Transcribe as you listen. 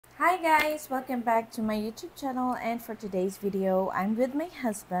Hi guys, welcome back to my YouTube channel, and for today's video, I'm with my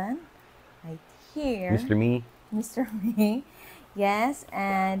husband right here, Mr. Me. Mr. Me. Yes,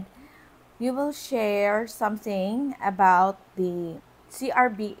 and we will share something about the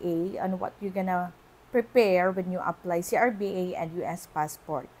CRBA on what you're gonna prepare when you apply CRBA and U.S.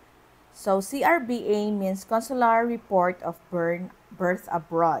 Passport. So CRBA means Consular Report of Birth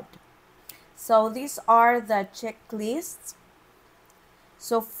Abroad. So these are the checklists.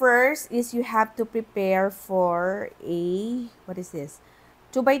 So first is you have to prepare for a, what is this?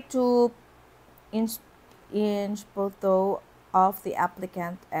 2 by 2 inch photo of the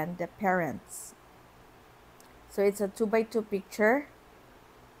applicant and the parents. So it's a 2 by 2 picture.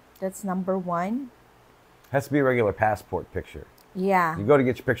 That's number one. Has to be a regular passport picture. Yeah. You go to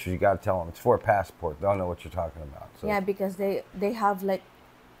get your pictures, you got to tell them it's for a passport. They'll know what you're talking about. So Yeah, because they have like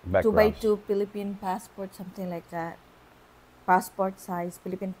 2 by backgrounds. 2 Philippine passport, something like that. Passport size,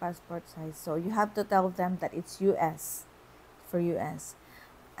 Philippine passport size. So you have to tell them that it's US, for US.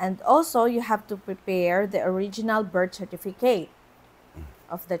 And also you have to prepare the original birth certificate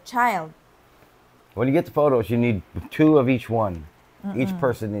of the child. When you get the photos, you need 2 of each one. Each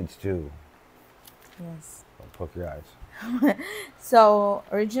person needs 2. Yes. Don't poke your eyes. So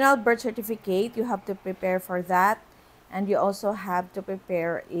original birth certificate, you have to prepare for that. And you also have to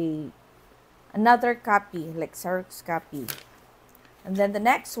prepare another copy, like Xerox copy. And then the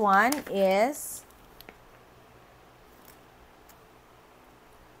next one is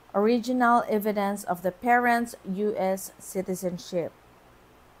original evidence of the parents' U.S. citizenship.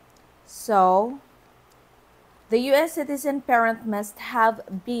 So, the U.S. citizen parent must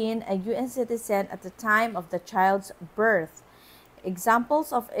have been a U.S. citizen at the time of the child's birth.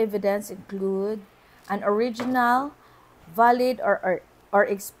 Examples of evidence include an original, valid or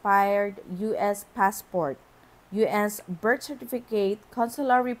expired U.S. passport, U.S. birth certificate,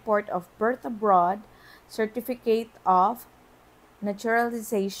 consular report of birth abroad, certificate of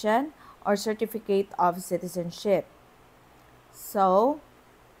naturalization, or certificate of citizenship. So,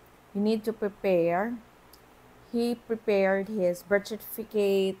 you need to prepare. He prepared his birth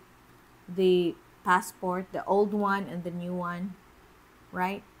certificate, the passport, the old one and the new one,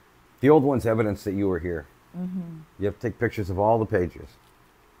 right? The old one's evidence that you were here. You have to take pictures of all the pages.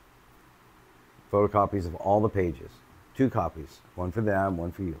 Photocopies of all the pages. 2 copies. One for them,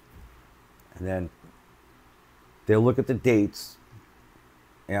 one for you. And then they'll look at the dates,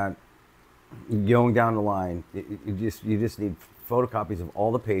 and going down the line, you just need photocopies of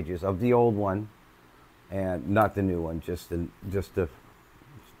all the pages of the old one, and not the new one, just the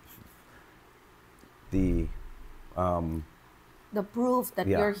proof that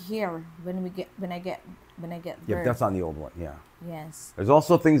Yeah. you're here when I get Yeah, birth. that's on the old one. Yeah. Yes. There's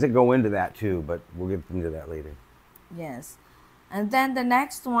also things that go into that too, but we'll get into that later. Yes. And then the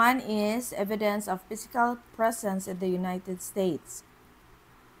next one is evidence of physical presence in the United States.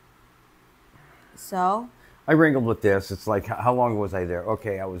 So, I wrangled with this. It's like, how long was I there?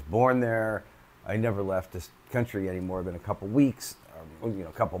 Okay, I was born there. I never left this country any more than a couple weeks, or,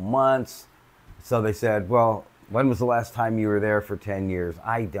 a couple months. So they said, well, when was the last time you were there for 10 years?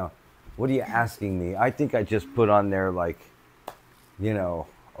 I don't. What are you asking me? I think I just put on there like,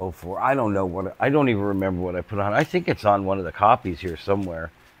 04. I don't know I don't even remember what I put on. I think it's on one of the copies here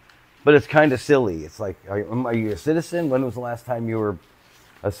somewhere. But it's kind of silly. It's like, are you a citizen? When was the last time you were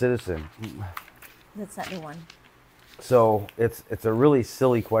a citizen? that's not the one. So it's a really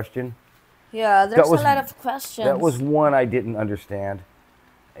silly question. Yeah, there's a lot of questions. That was one I didn't understand,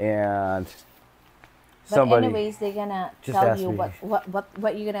 and But somebody anyways, they're gonna just tell asked you me.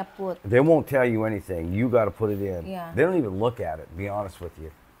 what you're gonna put. They won't tell you anything. You got to put it in. Yeah. They don't even look at it. To be honest with you,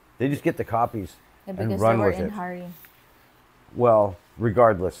 they just get the copies Yeah, and because run they were with in it. hurry. Well,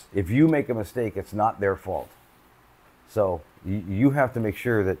 regardless, if you make a mistake, it's not their fault. So you have to make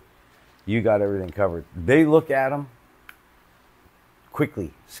sure that you got everything covered. They look at them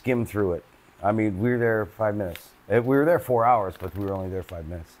quickly, skim through it. I mean, we were there 5 minutes. We were there 4 hours, but we were only there 5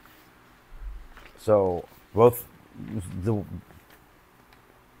 minutes. So both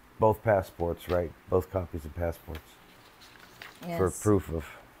passports, right? Both copies of passports Yes. for proof of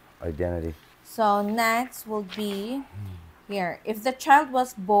identity. So next will be here. If the child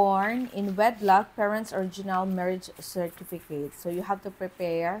was born in wedlock, parents' original marriage certificate. So you have to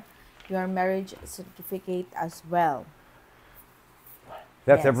prepare your marriage certificate as well.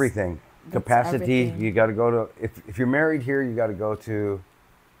 That's Yes. everything. That's Capacity, everything. you got to go to, if you're married here, you got to go to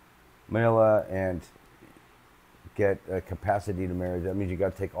Manila and get a capacity to marry. That means you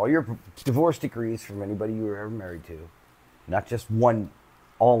got to take all your divorce decrees from anybody you were ever married to, not just one,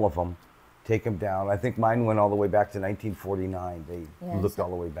 all of them, take them down. I think mine went all the way back to 1949. They Yes. looked all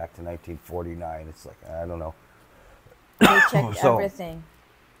the way back to 1949. It's like, I don't know. They checked So, everything.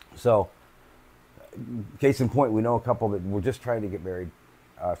 so case in point, we know a couple that were just trying to get married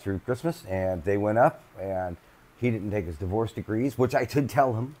through Christmas, and they went up, and he didn't take his divorce degrees, which I did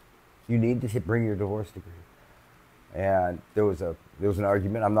tell him, you need to bring your divorce degree. And there was an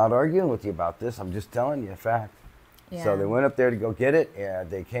argument. I'm not arguing with you about this. I'm just telling you a fact. Yeah. So they went up there to go get it, and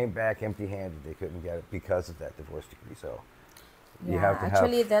they came back empty-handed. They couldn't get it because of that divorce degree. So you Yeah, have to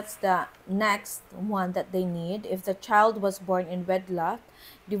actually, have. that's the next one that they need. If the child was born in wedlock,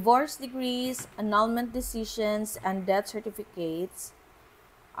 divorce degrees, annulment decisions, and death certificates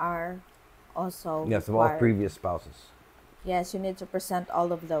are also Yes, of all required. previous spouses. Yes, you need to present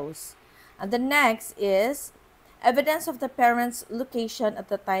all of those. And the next is evidence of the parent's location at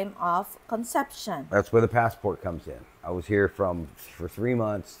the time of conception. That's where the passport comes in. I was here for 3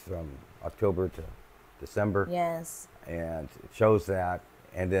 months, from October to December, Yes. and it shows that.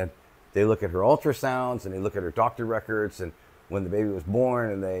 And then they look at her ultrasounds, and they look at her doctor records, and when the baby was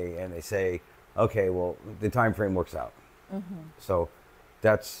born, and they say, okay, well, the time frame works out. So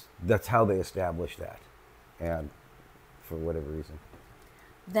that's how they establish that, and for whatever reason.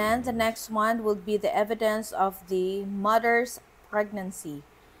 Then the next one will be the evidence of the mother's pregnancy.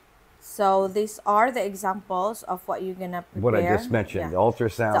 So these are the examples of what you're gonna prepare. What I just mentioned, Yeah. the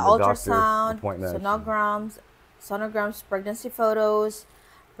ultrasound, The the doctor ultrasound, appointments. sonograms, pregnancy photos,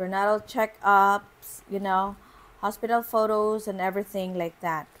 prenatal checkups, hospital photos, and everything like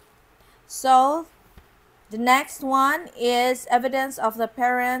that. So the next one is evidence of the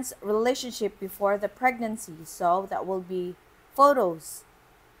parents' relationship before the pregnancy. So that will be photos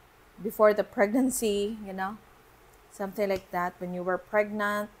before the pregnancy, something like that, when you were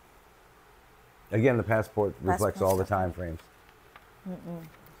pregnant. Again, the passport reflects Passport all the stuff. time frames.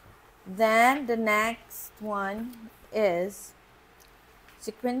 Then the next one is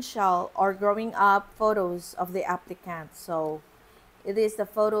sequential or growing up photos of the applicant. So it is the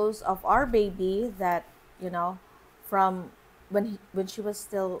photos of our baby that, from when she was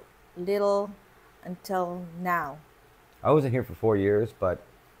still little until now. I wasn't here for 4 years, but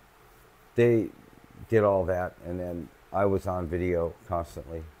they did all that, and then I was on video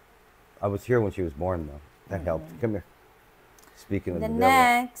constantly. I was here when she was born, though. That helped. Come here. Speaking of The the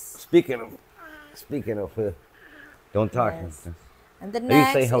next, devil. Speaking of, don't talk. yes. And the You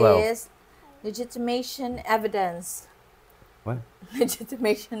say next hello. is legitimation evidence. What?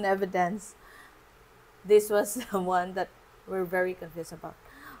 Legitimation evidence. This was the one that we're very confused about.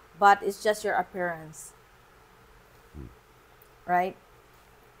 But it's just your appearance. Right?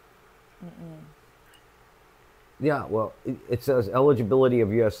 Yeah, well, it says eligibility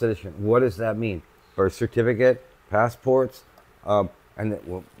of U.S. citizen. What does that mean? Birth certificate, passports, and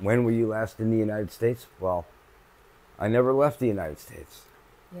then, when were you last in the United States? Well, I never left the United States.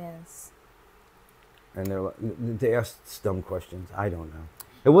 Yes. And they asked dumb questions. I don't know.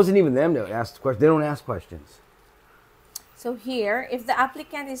 It wasn't even them that asked questions. They don't ask questions. So here, if the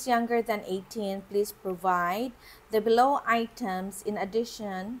applicant is younger than 18, please provide the below items in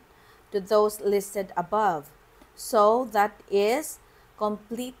addition to those listed above. So that is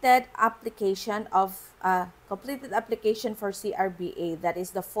completed application for CRBA. That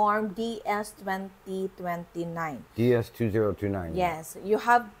is the form DS 2029. DS 2029. Yes, you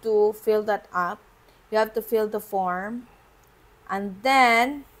have to fill that up. You have to fill the form, and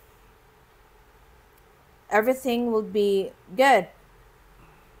then everything will be good.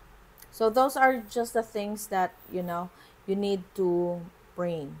 So those are just the things that you need to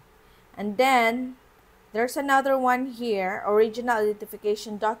bring. And then there's another one here, original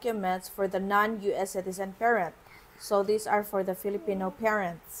identification documents for the non-US citizen parent. So these are for the Filipino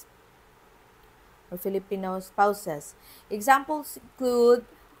parents or Filipino spouses. Examples include,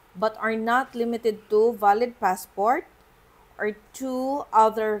 but are not limited to, valid passport or two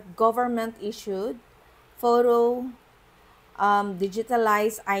other government issued photo,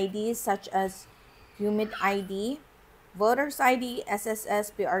 digitalized IDs such as humid ID, voter's ID,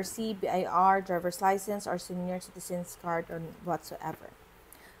 SSS, PRC, BIR, driver's license, or senior citizen's card, or whatsoever.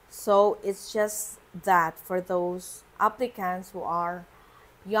 So it's just that for those applicants who are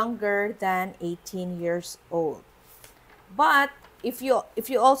younger than 18 years old. But if you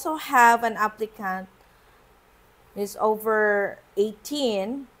also have an applicant who is over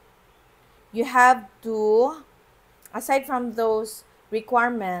 18, you have to, aside from those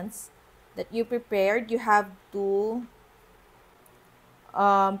requirements that you prepared, you have to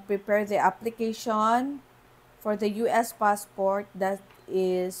prepare the application for the U.S. passport, that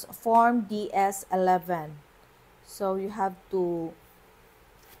is Form DS-11. So you have to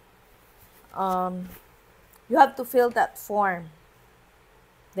um, you have to fill that form,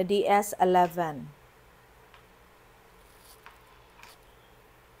 the DS-11.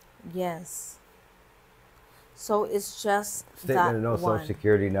 Yes. So it's just Statement that of no social one.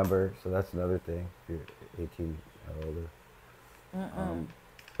 security number. So that's another thing if you're 18 or older.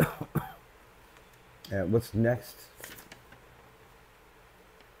 And what's next?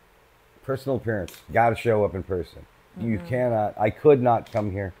 Personal appearance. Got to show up in person. You cannot. I could not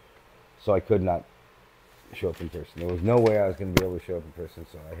come here, so I could not show up in person. There was no way I was going to be able to show up in person,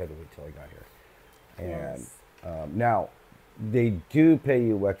 so I had to wait till I got here. And Yes. now, they do pay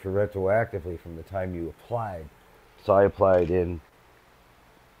you retroactively from the time you applied. So I applied in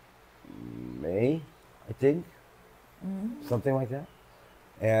May, I think, something like that.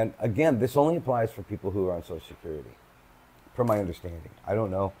 And again, this only applies for people who are on Social Security, from my understanding. I don't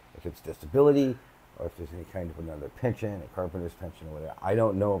know if it's disability or if there's any kind of another pension, a carpenter's pension or whatever. I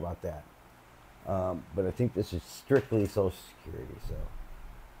don't know about that. But I think this is strictly Social Security. So,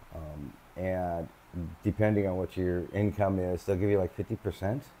 and depending on what your income is, they'll give you like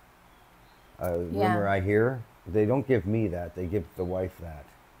 50%. Yeah. Rumor I hear, they don't give me that. They give the wife that.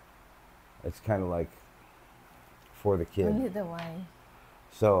 It's kind of like for the kid. Only the one.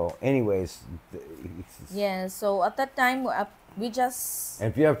 So, anyways, Yeah. So at that time, we just and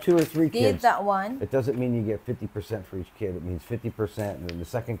if you have 2 or 3 did kids, that one. it doesn't mean you get 50% for each kid. It means 50%, and then the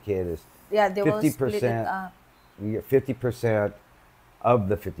second kid is Yeah, they will split it 50%. up. You get 50% of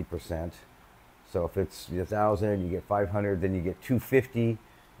the 50%. So if it's 1,000, you get 500, then you get 250,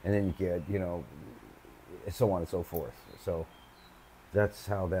 and then you get, so on and so forth. So that's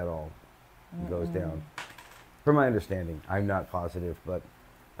how that all goes down. From my understanding, I'm not positive, but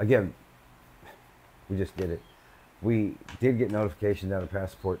again, we just did it. We did get notification that her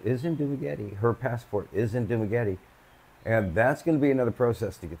passport is in Dumaguete. Her passport is in Dumaguete, and that's going to be another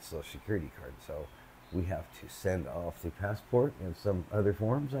process to get the Social Security card. So we have to send off the passport and some other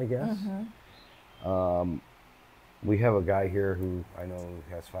forms, I guess. We have a guy here who I know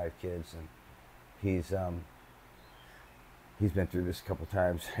has 5 kids, and he's been through this a couple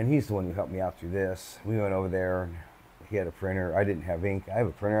times, and he's the one who helped me out through this. We went over there, and he had a printer. I didn't have ink. I have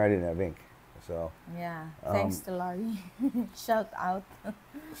a printer. I didn't have ink. So, Yeah. Thanks to Laurie. Shout out.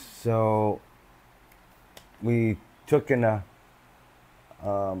 so we took and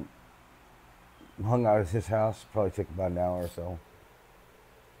hung out at his house. Probably took about an hour or so.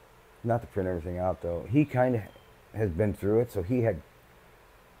 Not to print everything out though. He kind of has been through it, so he had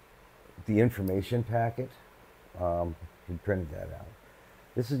the information packet. He printed that out.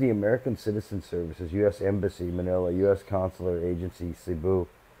 This is the American Citizen Services, U.S. Embassy, Manila, U.S. Consular Agency, Cebu.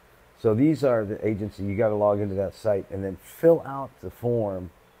 So these are the agency. You got to log into that site and then fill out the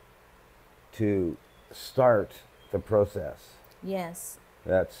form to start the process. Yes.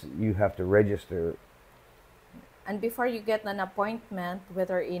 You have to register. And before you get an appointment,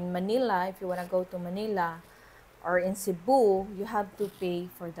 whether in Manila, if you want to go to Manila, or in Cebu, you have to pay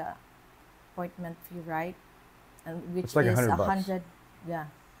for the appointment fee, right? And which It's like is $100. yeah,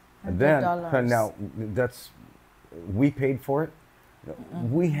 And $100. then now we paid for it.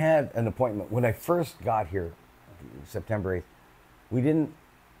 We had an appointment when I first got here, September 8th. We didn't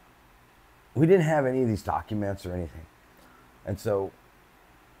have any of these documents or anything, and so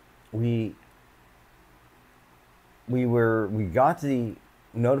we got the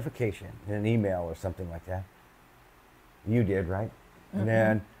notification in an email or something like that. You did, right? And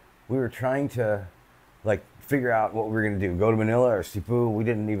then we were trying to figure out what we were going to do. Go to Manila or Cebu. We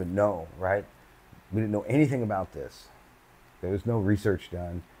didn't even know, right? We didn't know anything about this. There was no research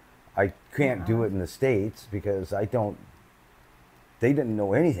done. I can't do it in the States because they didn't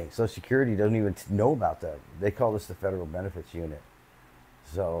know anything. Social Security doesn't even know about that. They call this the Federal Benefits Unit.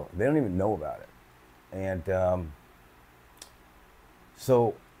 So they don't even know about it. And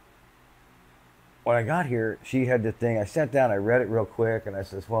so when I got here, she had the thing. I sat down, I read it real quick, and I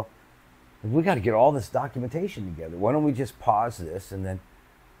says, well, we got to get all this documentation together. Why don't we just pause this and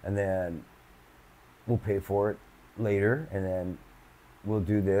then we'll pay for it later, and then we'll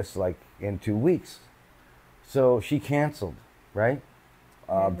do this in 2 weeks. So she canceled, right?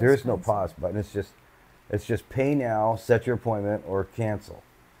 There is no pause button. It's just pay now, set your appointment, or cancel.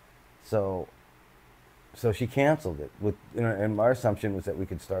 So she canceled it and my assumption was that we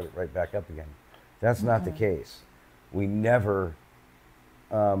could start it right back up again. That's not the case. We never.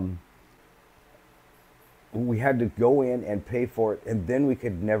 We had to go in and pay for it, and then we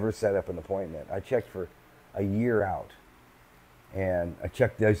could never set up an appointment. I checked for a year out, and I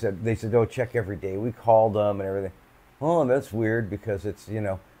checked. They said, "Oh, check every day." We called them and everything. Oh, that's weird because it's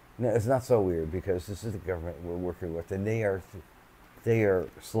no, it's not so weird because this is the government we're working with, and they are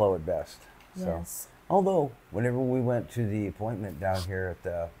slow at best. So, Yes. although whenever we went to the appointment down here at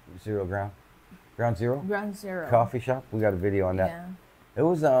the Ground Zero Ground zero. coffee shop, we got a video on that. Yeah. It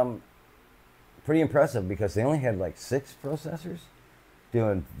was pretty impressive because they only had like 6 processors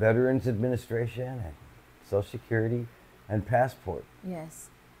doing Veterans Administration and Social Security and passport Yes.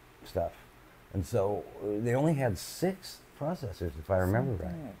 stuff. And so they only had 6 processors, if I remember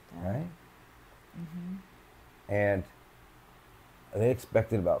Something right. like that. Right? And they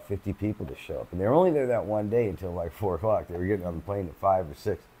expected about 50 people to show up. And they were only there that one day until like 4 o'clock. They were getting on the plane at 5 or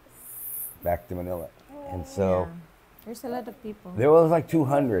 6 back to Manila. And so Yeah. There's a lot of people. there was like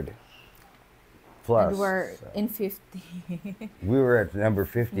 200 plus. And we're So in 50. we were at number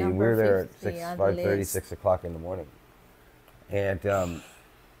 50. And we were Number there at 50 6, on the 5:30, list. 6 o'clock in the morning. And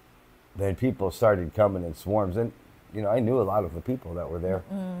then people started coming in swarms. And, you know, I knew a lot of the people that were there.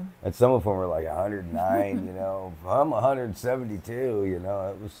 And some of them were like 109, you know. I'm 172, you know.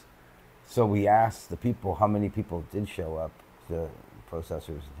 It was. So we asked the people how many people did show up, the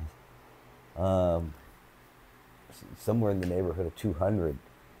processors. Somewhere in the neighborhood of 200.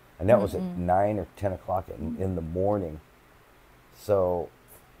 And that was at 9 or 10 o'clock in the morning. So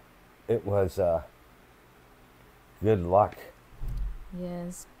it was good luck.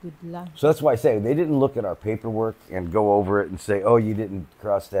 Yes. Good luck. So that's why I say they didn't look at our paperwork and go over it and say, oh, you didn't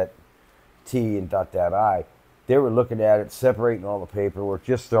cross that T and dot that I. They were looking at it, separating all the paperwork,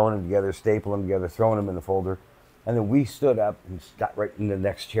 just throwing them together, stapling them together, throwing them in the folder. And then we stood up and got right in the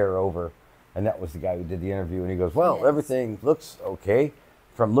next chair over. And that was the guy who did the interview. And he goes, well, Yes. everything looks okay.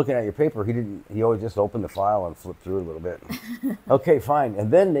 From looking at your paper, he always just opened the file and flipped through it a little bit. Okay, fine. And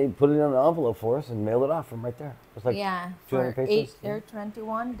then they put it in an envelope for us and mailed it off from right there. It was like Yeah. 200 For pesos. Air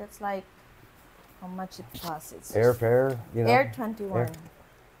 21, that's like how much it costs. It's Airfare, you know. Air 21. Air-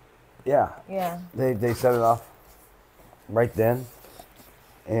 Yeah. Yeah. They set it off right then.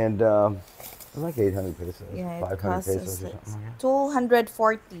 And it was like 800 pesos, Yeah. It 500 costs pesos us or like something like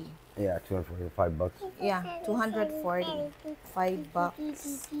 240. that. Yeah, 245 bucks. Yeah. 240. $5.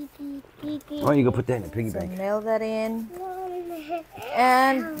 Why don't you go put that in the piggy So bank? mail that in.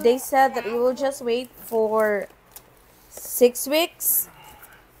 And they said that we will just wait for 6 weeks.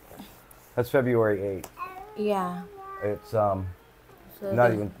 That's February 8th. Yeah. It's So not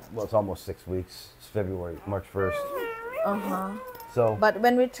they- even, well, it's almost 6 weeks. It's February, March 1st. Uh-huh. So, But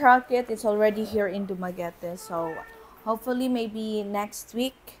when we track it, it's already here in Dumaguete. So hopefully maybe next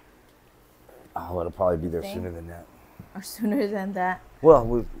week oh, it'll probably be there Think. sooner than that. or sooner than that. Well,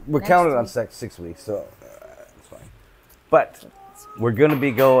 we're Next counting on week. 6 weeks, so it's fine. But we're going to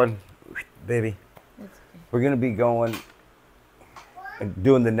be going, baby, That's okay. we're going to be going and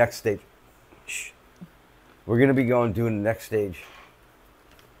doing the next stage. Shh. We're going to be going doing the next stage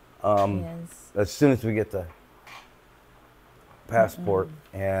Yes. as soon as we get the passport,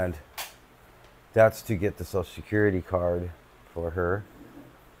 and that's to get the Social Security card for her.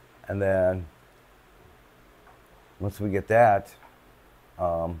 And then once we get that,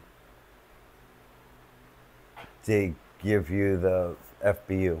 they give you the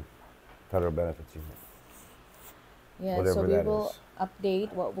FBU, Federal Benefits Unit. Yeah, Whatever so we that will is.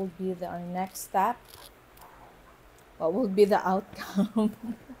 update what will be our next step. What will be the outcome?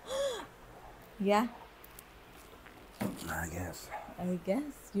 Yeah, I guess. I guess.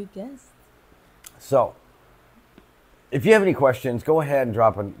 You guessed. So, if you have any questions, go ahead and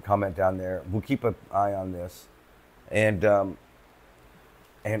drop a comment down there. We'll keep an eye on this, and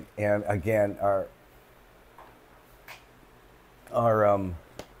again, our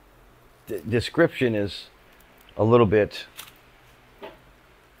description is a little bit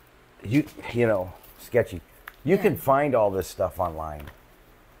you know sketchy. You Yeah. can find all this stuff online.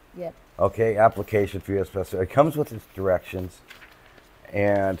 Yep. Okay, application for U.S. Passport. It comes with its directions,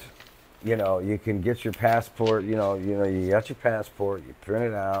 and you know you can get your passport. You got your passport. You print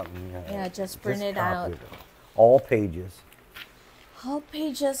it out. And, Yeah, just print it copy out. it. All pages, Whole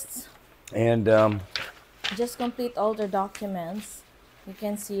pages. and Just complete all the documents. You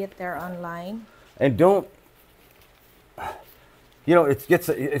can see it there online. don't. You know, it's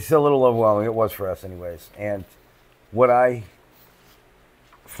a little overwhelming. It was for us, anyways. And what I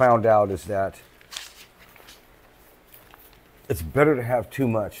found out is that it's better to have too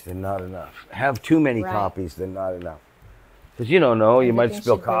much than not enough. Have too many Right. copies than not enough. Because you don't know, you might Everything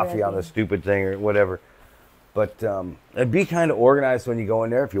spill should be coffee on ready. the stupid thing or whatever. But and be kind of organized when you go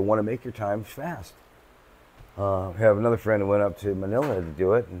in there if you want to make your time fast. I have another friend who went up to Manila to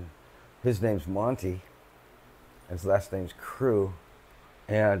do it, and his name's Monty. His last name's Crew.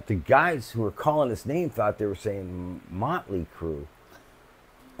 And the guys who were calling his name thought they were saying Motley Crew.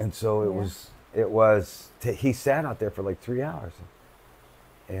 And so Yeah. he sat out there for like 3 hours.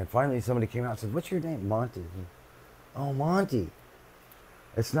 And finally somebody came out and said, "What's your name?" "Monty." "Oh, Monty.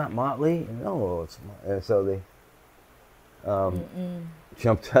 It's not Motley?" "No, it's And so they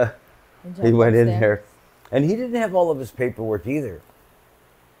jumped. And He jump went in upstairs. there, and he didn't have all of his paperwork either.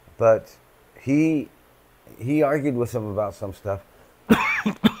 But he argued with him about some stuff,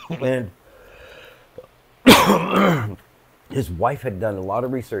 and his wife had done a lot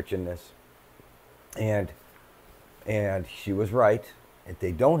of research in this, and she was right. If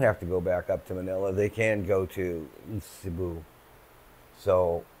they don't have to go back up to Manila, they can go to Cebu.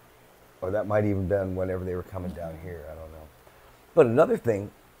 So, or that might even been whenever they were coming down here. I don't know. But another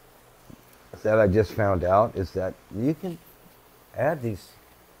thing that I just found out is that you can add these.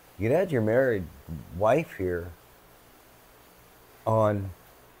 You can add your married wife here on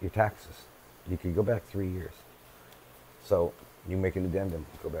your taxes. You could go back 3 years. So you make an addendum,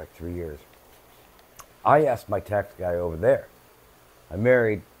 go back 3 years. I asked my tax guy over there, I'm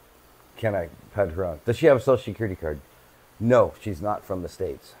married, can I put her on? Does she have a Social Security card? No, she's not from the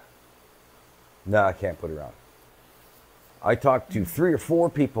States. No, I can't put her on. I talked to 3 or 4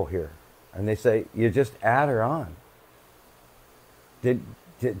 people here, and they say, you just add her on.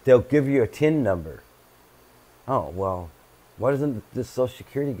 They'll give you a TIN number. Oh, well, why doesn't this Social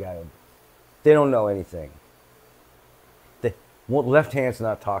Security guy? They don't know anything. Left hand's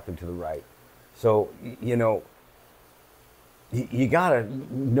not talking to the right. So, you know, you got to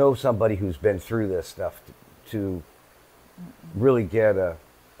know somebody who's been through this stuff to really get a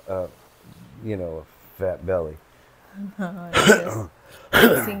fat belly. Just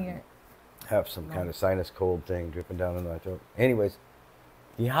fixing your Have some kind of sinus cold thing dripping down in my throat. Anyways,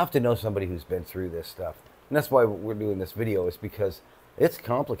 you have to know somebody who's been through this stuff. And that's why we're doing this video, is because it's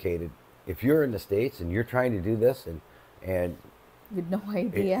complicated. If you're in the States and you're trying to do this and with no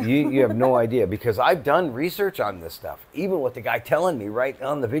idea. you have no idea, because I've done research on this stuff, even with the guy telling me right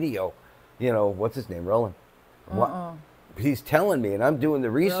on the video, you know, what's his name, Roland? What? He's telling me, and I'm doing the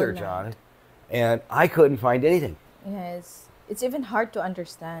research on it, and I couldn't find anything. Yes, it's even hard to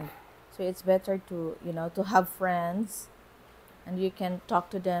understand. So it's better to, you know, to have friends, and you can talk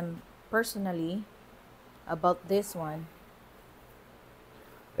to them personally about this one.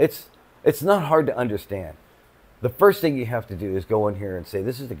 It's not hard to understand. The first thing you have to do is go in here and say,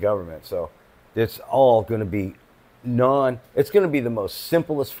 this is the government, so it's all going to be it's going to be the most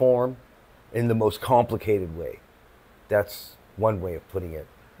simplest form in the most complicated way. That's one way of putting it.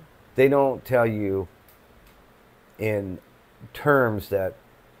 They don't tell you in terms that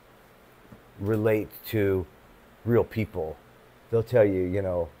relate to real people. They'll tell you, you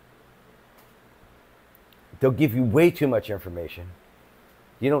know, they'll give you way too much information.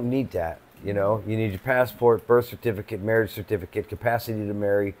 You don't need that. You know, you need your passport, birth certificate, marriage certificate, capacity to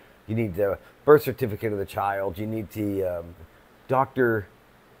marry. You need the birth certificate of the child. You need the doctor,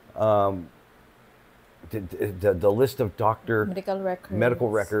 the list of doctor medical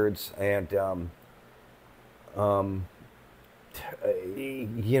records, and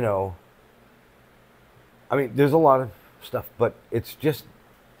you know, I mean, there's a lot of stuff, but it's just,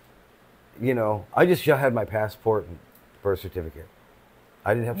 you know, I just had my passport and birth certificate.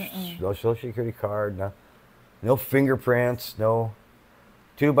 I didn't have no Social Security card, no fingerprints, no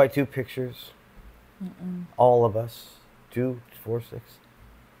 2x2 pictures. All of us, 2, 4, 6.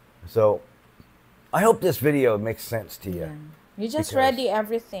 So I hope this video makes sense to you. Yeah. You just ready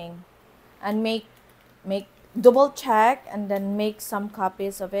everything, and make double check, and then make some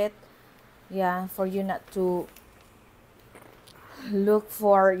copies of it. Yeah, for you not to look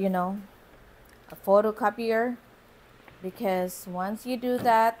for, you know, a photocopier. Because once you do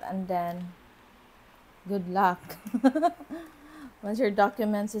that, and then good luck. Once your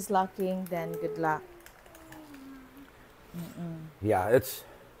documents is lacking, then good luck. Yeah, it's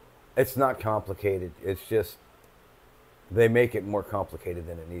not complicated. It's just they make it more complicated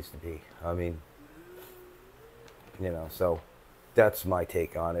than it needs to be. I mean, you know, so that's my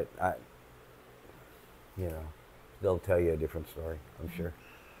take on it. You know, they'll tell you a different story, I'm sure.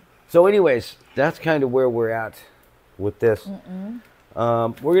 So anyways, that's kind of where we're at with this.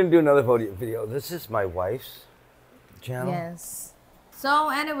 We're going to do another video. This is my wife's channel. Yes. So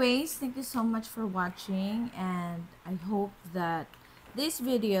anyways, thank you so much for watching, and I hope that this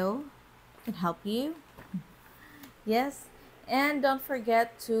video can help you. Yes. And don't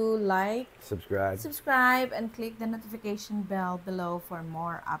forget to like, subscribe, and click the notification bell below for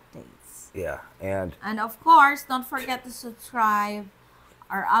more updates. Yeah, and of course, don't forget to subscribe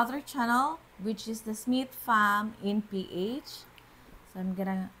our other channel, which is the Smith Fam in PH. So I'm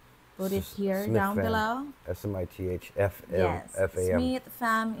gonna put it here down below. SMITHFAM. Yes, Smith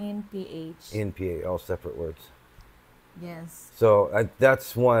Fam in PH. In PH, all separate words. Yes. So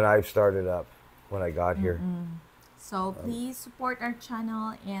that's one I've started up when I got here. So please support our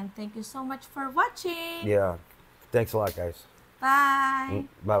channel and thank you so much for watching. Yeah. Thanks a lot, guys. Bye.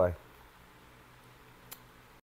 Bye bye.